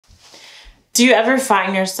Do you ever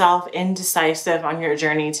find yourself indecisive on your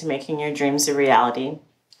journey to making your dreams a reality?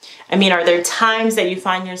 I mean, are there times that you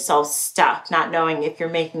find yourself stuck, not knowing if you're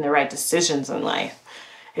making the right decisions in life?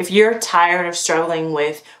 If you're tired of struggling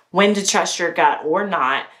with when to trust your gut or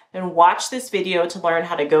not, then watch this video to learn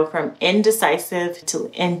how to go from indecisive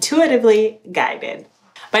to intuitively guided.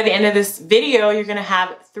 By the end of this video, you're going to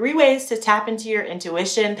have 3 ways to tap into your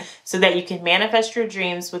intuition so that you can manifest your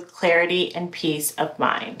dreams with clarity and peace of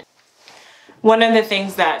mind. One of the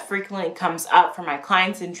things that frequently comes up for my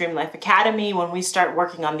clients in Dream Life Academy when we start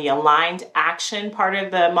working on the aligned action part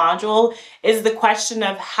of the module is the question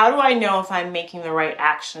of, how do I know if I'm making the right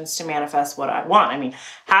actions to manifest what I want? I mean,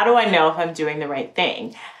 how do I know if I'm doing the right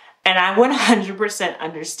thing? And I 100%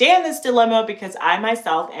 understand this dilemma because I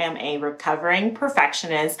myself am a recovering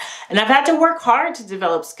perfectionist, and I've had to work hard to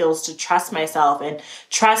develop skills to trust myself and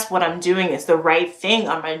trust what I'm doing is the right thing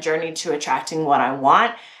on my journey to attracting what I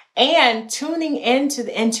want and tuning into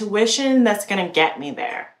the intuition that's going to get me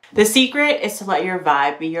there. The secret is to let your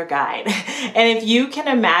vibe be your guide. And if you can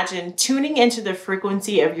imagine tuning into the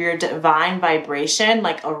frequency of your divine vibration,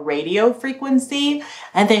 like a radio frequency,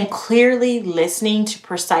 and then clearly listening to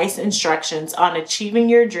precise instructions on achieving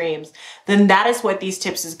your dreams, then that is what these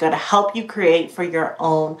tips is going to help you create for your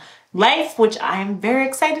own life, which I'm very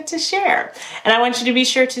excited to share. And I want you to be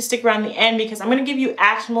sure to stick around the end because I'm going to give you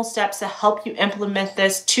actionable steps to help you implement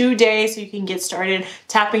this today so you can get started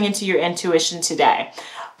tapping into your intuition today.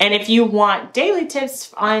 And if you want daily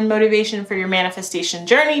tips on motivation for your manifestation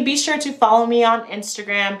journey, be sure to follow me on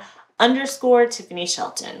Instagram _Tiffany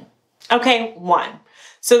Shelton. Okay, 1.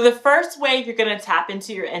 So the first way you're going to tap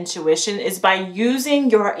into your intuition is by using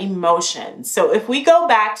your emotions. So if we go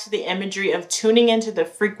back to the imagery of tuning into the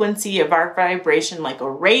frequency of our vibration like a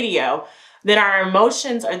radio, then our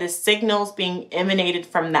emotions are the signals being emanated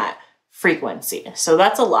from that frequency. So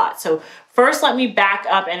that's a lot. So first, let me back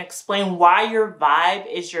up and explain why your vibe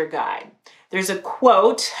is your guide. There's a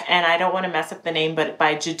quote, and I don't want to mess up the name, but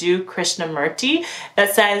by Jiddu Krishnamurti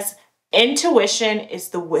that says, "Intuition is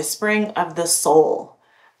the whispering of the soul."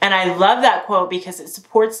 And I love that quote because it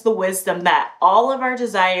supports the wisdom that all of our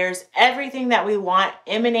desires, everything that we want,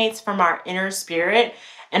 emanates from our inner spirit.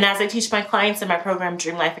 And as I teach my clients in my program,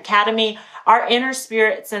 Dream Life Academy, our inner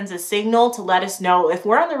spirit sends a signal to let us know if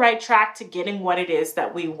we're on the right track to getting what it is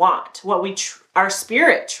that we want, what our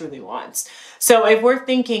spirit truly wants. So if we're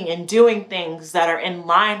thinking and doing things that are in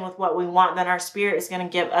line with what we want, then our spirit is going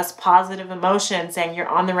to give us positive emotions saying you're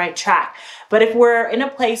on the right track. But if we're in a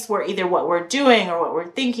place where either what we're doing or what we're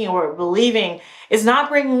thinking or what we're believing is not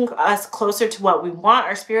bringing us closer to what we want,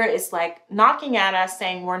 our spirit is like knocking at us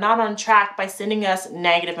saying we're not on track by sending us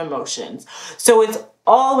negative emotions. So it's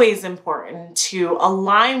always important to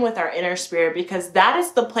align with our inner spirit because that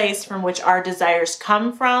is the place from which our desires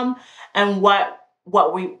come from and what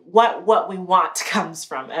we want comes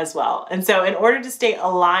from as well. And so in order to stay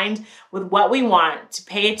aligned with what we want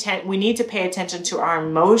to we need to pay attention to our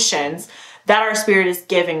emotions that our spirit is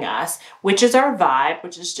giving us, which is our vibe,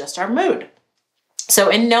 which is just our mood. So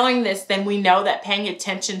in knowing this, then we know that paying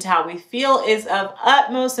attention to how we feel is of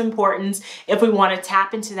utmost importance if we want to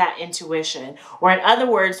tap into that intuition. Or in other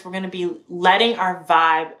words, we're going to be letting our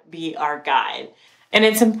vibe be our guide. And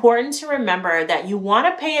it's important to remember that you want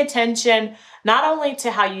to pay attention not only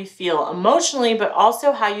to how you feel emotionally, but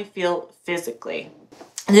also how you feel physically.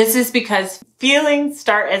 This is because feelings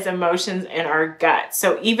start as emotions in our gut.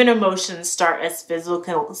 So even emotions start as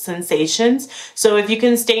physical sensations. So if you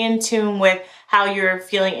can stay in tune with how you're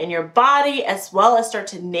feeling in your body, as well as start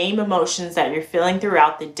to name emotions that you're feeling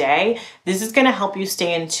throughout the day, this is going to help you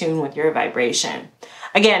stay in tune with your vibration.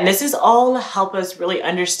 Again, this is all to help us really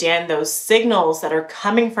understand those signals that are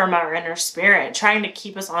coming from our inner spirit, trying to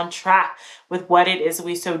keep us on track with what it is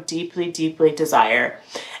we so deeply, deeply desire.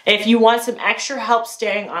 If you want some extra help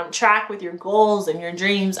staying on track with your goals and your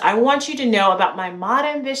dreams, I want you to know about my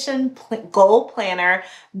modAmbition Goal Planner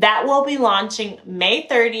that will be launching May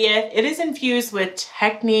 30th. It is infused with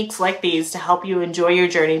techniques like these to help you enjoy your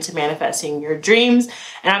journey to manifesting your dreams.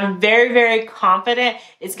 And I'm very, very confident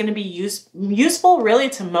it's going to be useful really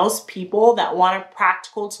to most people that want a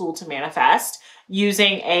practical tool to manifest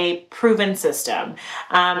using a proven system.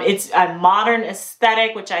 It's a modern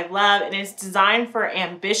aesthetic, which I love, and it's designed for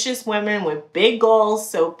ambitious women with big goals.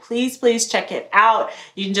 So please, please check it out.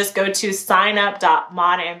 You can just go to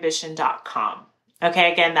signup.modambition.com.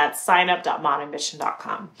 Okay, again, that's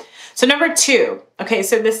signup.modambition.com. So number 2, okay,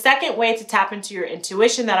 so the second way to tap into your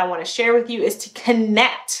intuition that I want to share with you is to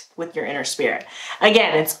connect with your inner spirit.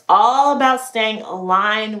 Again, it's all about staying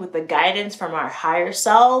aligned with the guidance from our higher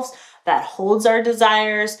selves, that holds our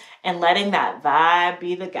desires, and letting that vibe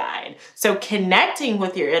be the guide. So connecting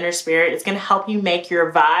with your inner spirit is going to help you make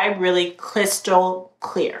your vibe really crystal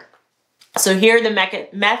clear. So here are the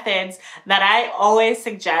methods that I always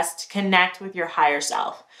suggest to connect with your higher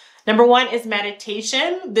self. Number one is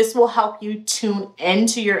meditation. This will help you tune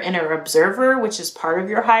into your inner observer, which is part of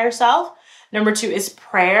your higher self. Number two is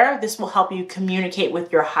prayer. This will help you communicate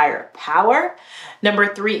with your higher power.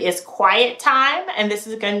 Number three is quiet time, and this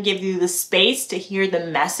is going to give you the space to hear the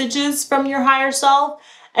messages from your higher self.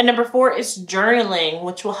 And number four is journaling,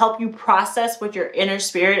 which will help you process what your inner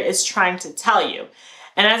spirit is trying to tell you.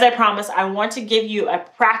 And as I promised, I want to give you a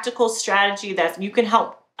practical strategy that you can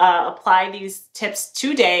help apply these tips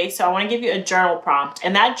today. So I want to give you a journal prompt.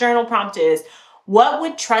 And that journal prompt is, what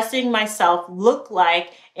would trusting myself look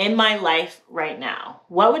like in my life right now?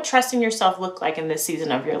 What would trusting yourself look like in this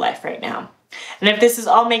season of your life right now? And if this is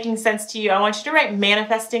all making sense to you, I want you to write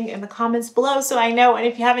manifesting in the comments below so I know. And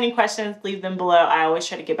if you have any questions, leave them below. I always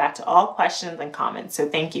try to get back to all questions and comments. So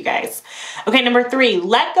thank you guys. Okay, number three,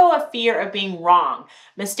 let go of fear of being wrong.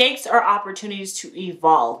 Mistakes are opportunities to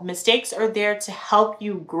evolve. Mistakes are there to help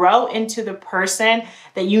you grow into the person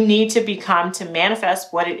that you need to become to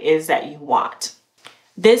manifest what it is that you want.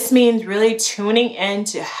 This means really tuning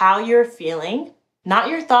into how you're feeling, not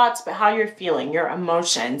your thoughts, but how you're feeling, your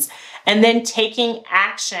emotions, and then taking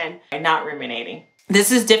action and not ruminating.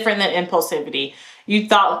 This is different than impulsivity. You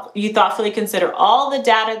thoughtfully consider all the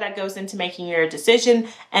data that goes into making your decision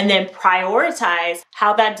and then prioritize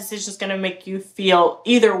how that decision is going to make you feel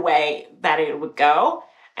either way that it would go.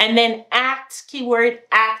 And then act, keyword,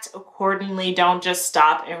 act accordingly. Don't just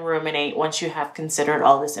stop and ruminate once you have considered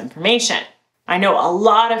all this information. I know a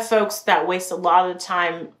lot of folks that waste a lot of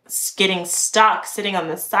time getting stuck, sitting on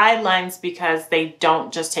the sidelines because they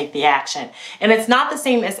don't just take the action. And it's not the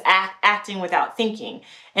same as acting without thinking.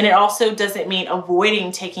 And it also doesn't mean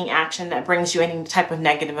avoiding taking action that brings you any type of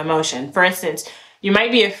negative emotion. For instance, you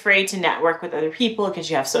might be afraid to network with other people because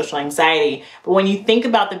you have social anxiety. But when you think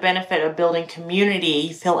about the benefit of building community,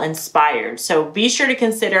 you feel inspired. So be sure to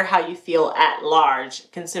consider how you feel at large,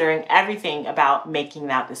 considering everything about making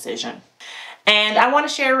that decision. And I want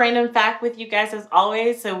to share a random fact with you guys as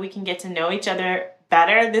always so we can get to know each other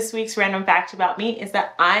better. This week's random fact about me is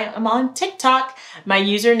that I am on TikTok. My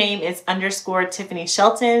username is _Tiffany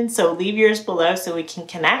Shelton. So leave yours below so we can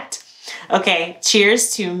connect. Okay,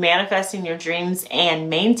 cheers to manifesting your dreams and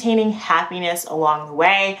maintaining happiness along the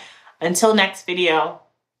way. Until next video,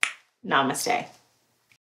 namaste.